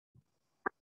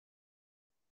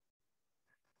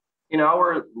In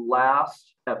our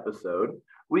last episode,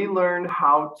 we learned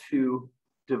how to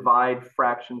divide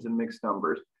fractions and mixed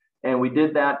numbers. And we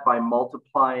did that by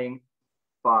multiplying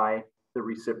by the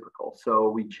reciprocal. So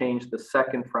we changed the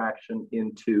second fraction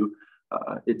into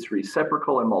its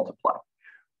reciprocal and multiply.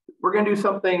 We're going to do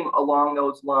something along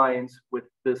those lines with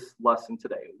this lesson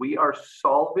today. We are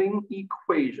solving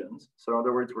equations. So in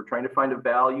other words, we're trying to find a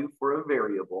value for a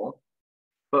variable,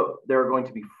 but there are going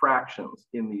to be fractions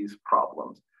in these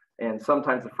problems. And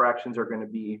sometimes the fractions are going to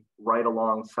be right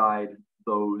alongside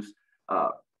those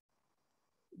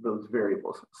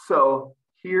variables. So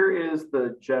here is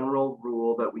the general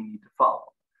rule that we need to follow.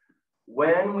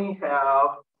 When we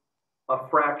have a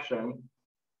fraction,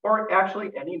 or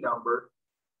actually any number,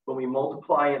 when we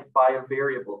multiply it by a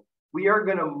variable, we are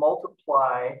going to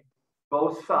multiply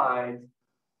both sides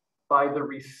by the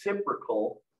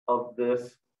reciprocal of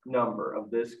this number, of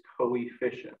this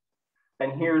coefficient.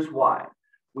 And here's why.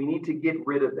 We need to get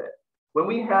rid of it. When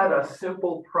we had a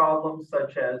simple problem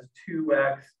such as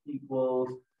 2x equals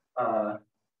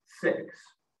 6,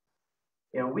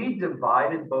 we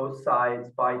divided both sides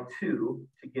by 2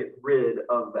 to get rid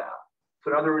of that.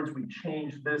 So in other words, we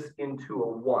changed this into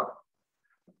a 1.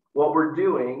 What we're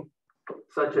doing,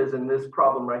 such as in this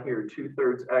problem right here,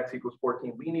 2/3 x equals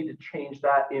 14, we need to change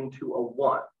that into a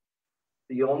 1.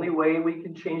 The only way we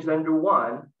can change that into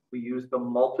 1, we use the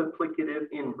multiplicative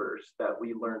inverse that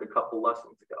we learned a couple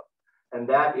lessons ago. And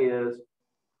that is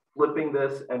flipping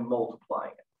this and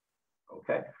multiplying it,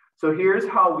 okay? So here's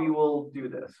how we will do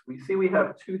this. We see we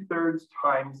have 2/3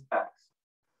 times x.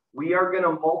 We are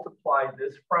gonna multiply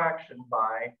this fraction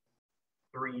by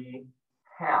 3/2.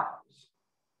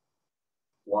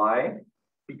 Why?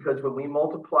 Because when we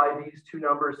multiply these two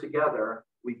numbers together,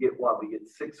 we get what? We get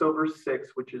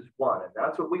 6/6, which is 1. And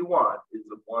that's what we want, is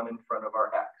the 1 in front of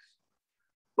our x.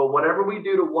 But whatever we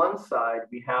do to one side,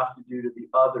 we have to do to the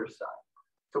other side.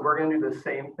 So we're going to do the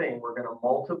same thing. We're going to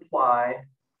multiply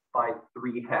by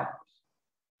 3/2.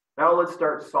 Now let's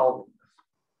start solving this.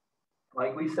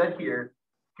 Like we said here,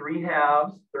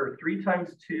 3/2, or 3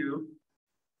 times 2.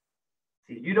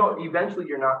 See, eventually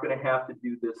you're not going to have to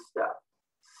do this step.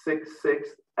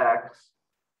 6/6x.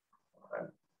 Okay.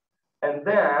 And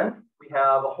then we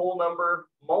have a whole number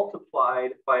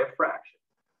multiplied by a fraction.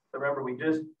 So remember, we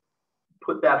just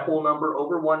put that whole number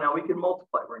over 1. Now we can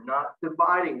multiply. We're not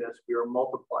dividing this, we are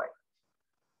multiplying it.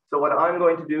 So what I'm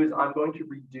going to do is I'm going to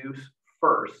reduce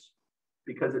first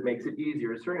because it makes it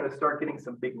easier. So we're going to start getting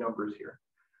some big numbers here.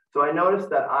 So I notice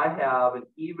that I have an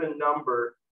even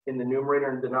number in the numerator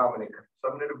and denominator. So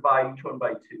I'm going to divide each one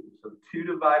by 2. So 2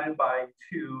 divided by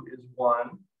 2 is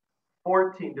 1.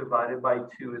 14 divided by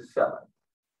 2 is 7.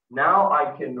 Now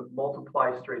I can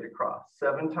multiply straight across.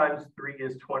 7 times 3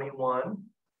 is 21.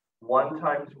 1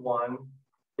 times 1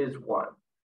 is 1.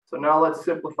 So now let's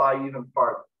simplify even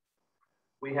farther.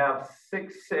 We have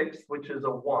 6/6, which is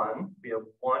a 1. We have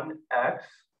 1x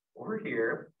over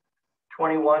here.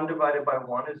 21 divided by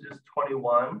 1 is just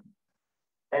 21.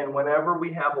 And whenever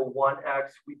we have a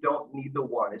 1x, we don't need the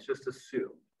 1. It's just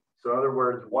assumed. So in other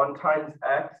words, 1 times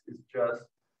x is just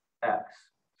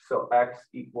x. So x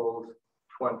equals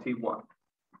 21.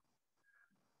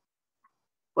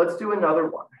 Let's do another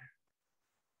one.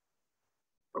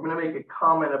 I'm going to make a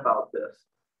comment about this.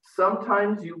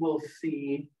 Sometimes you will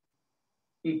see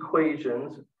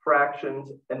equations,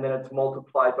 fractions, and then it's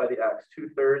multiplied by the x.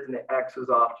 2/3 and the x is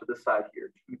off to the side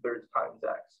here. 2/3 times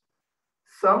x.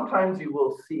 Sometimes you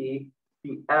will see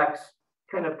the x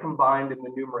kind of combined in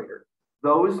the numerator.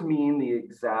 Those mean the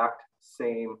exact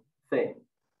same thing.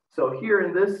 So here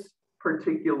in this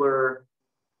particular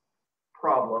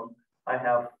problem, I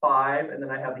have 5 and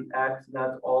then I have the x, and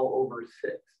that's all over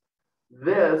 6.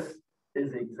 This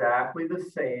is exactly the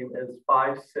same as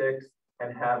 5/6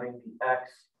 and having the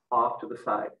x off to the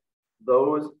side.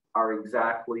 Those are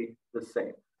exactly the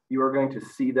same. You are going to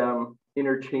see them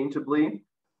interchangeably,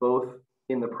 both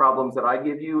in the problems that I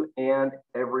give you and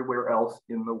everywhere else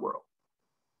in the world.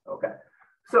 Okay,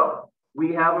 so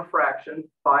we have a fraction,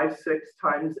 5/6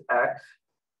 times x.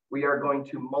 We are going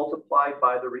to multiply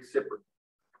by the reciprocal.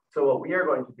 So what we are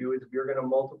going to do is we're going to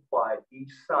multiply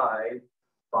each side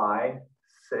by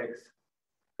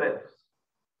 6/5.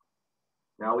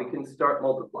 Now we can start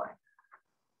multiplying.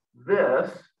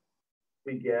 This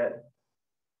we get,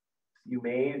 you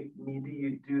may need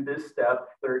to do this step,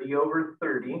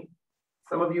 30/30.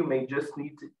 Some of you may just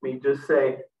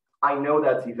say, I know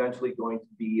that's eventually going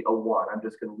to be a 1. I'm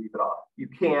just going to leave it off. You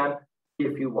can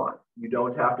if you want. You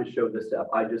don't have to show this step.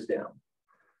 I just am.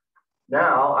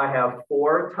 Now I have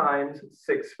 4 times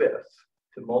 6/5.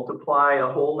 To multiply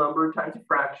a whole number times a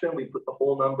fraction, we put the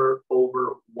whole number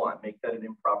over 1, make that an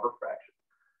improper fraction.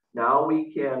 Now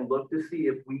we can look to see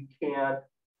if we can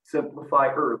simplify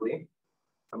early.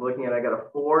 I'm looking at, I got a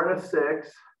 4 and a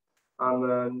 6 on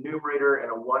the numerator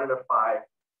and a 1 and a 5.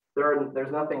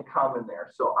 There's nothing common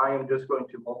there. So I am just going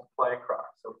to multiply across.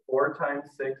 So 4 times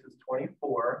 6 is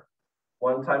 24.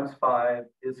 1 times 5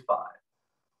 is 5.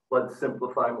 Let's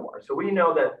simplify more. So we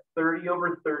know that 30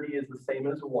 over 30 is the same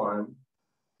as 1.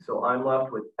 So I'm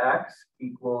left with x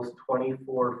equals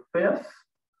 24/5.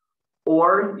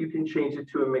 Or you can change it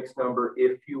to a mixed number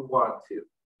if you want to.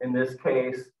 In this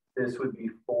case, this would be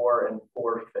 4 and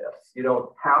 4/5. You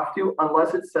don't have to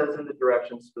unless it says in the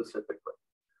direction specifically.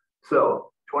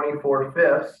 So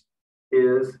 24/5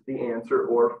 is the answer,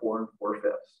 or 4 and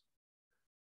 4/5.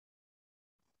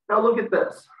 Now look at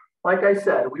this. Like I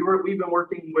said, we've been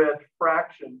working with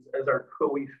fractions as our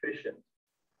coefficient.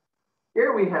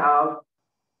 Here we have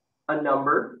a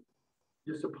number,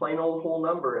 just a plain old whole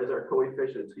number as our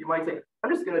coefficient. So you might say,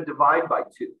 I'm just going to divide by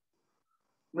 2.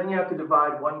 And then you have to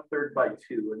divide 1/3 by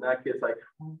 2, and that gets like,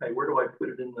 okay, where do I put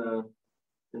it in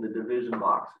the division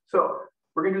box? So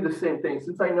we're going to do the same thing.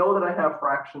 Since I know that I have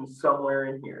fractions somewhere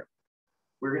in here,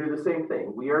 we're going to do the same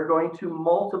thing. We are going to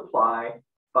multiply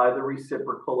by the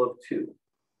reciprocal of 2.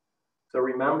 So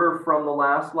remember from the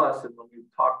last lesson when we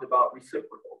talked about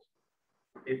reciprocals,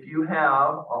 if you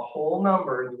have a whole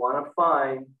number and you want to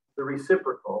find the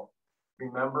reciprocal,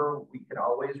 remember we can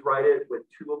always write it with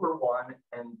 2 over 1,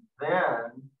 and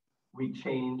then we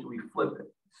flip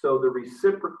it. So the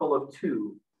reciprocal of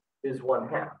 2 is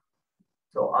 1/2.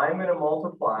 So I'm going to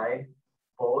multiply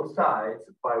both sides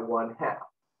by 1/2.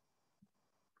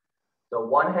 So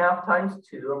 1/2 times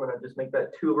 2, I'm going to just make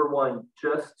that 2 over 1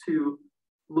 just to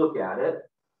look at it.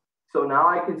 So now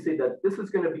I can see that this is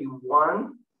going to be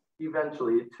 1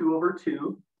 eventually, 2 over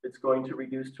 2. It's going to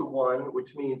reduce to 1,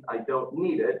 which means I don't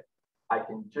need it. I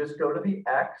can just go to the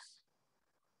x.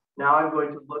 Now I'm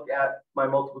going to look at my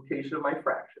multiplication of my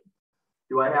fraction.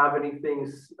 Do I have any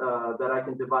things that I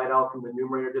can divide out from the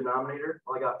numerator denominator?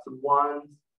 Well, I got some 1s,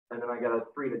 and then I got a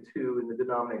 3 and a 2 in the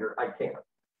denominator. I can't.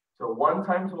 So 1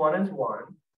 times 1 is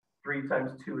 1. 3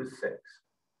 times 2 is 6.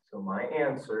 So my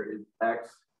answer is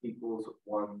x equals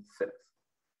 1/6.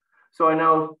 So I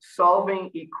know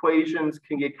solving equations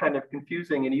can get kind of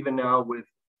confusing, and even now with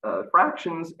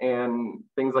fractions and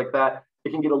things like that,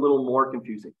 it can get a little more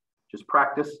confusing. Just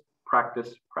practice,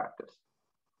 practice, practice.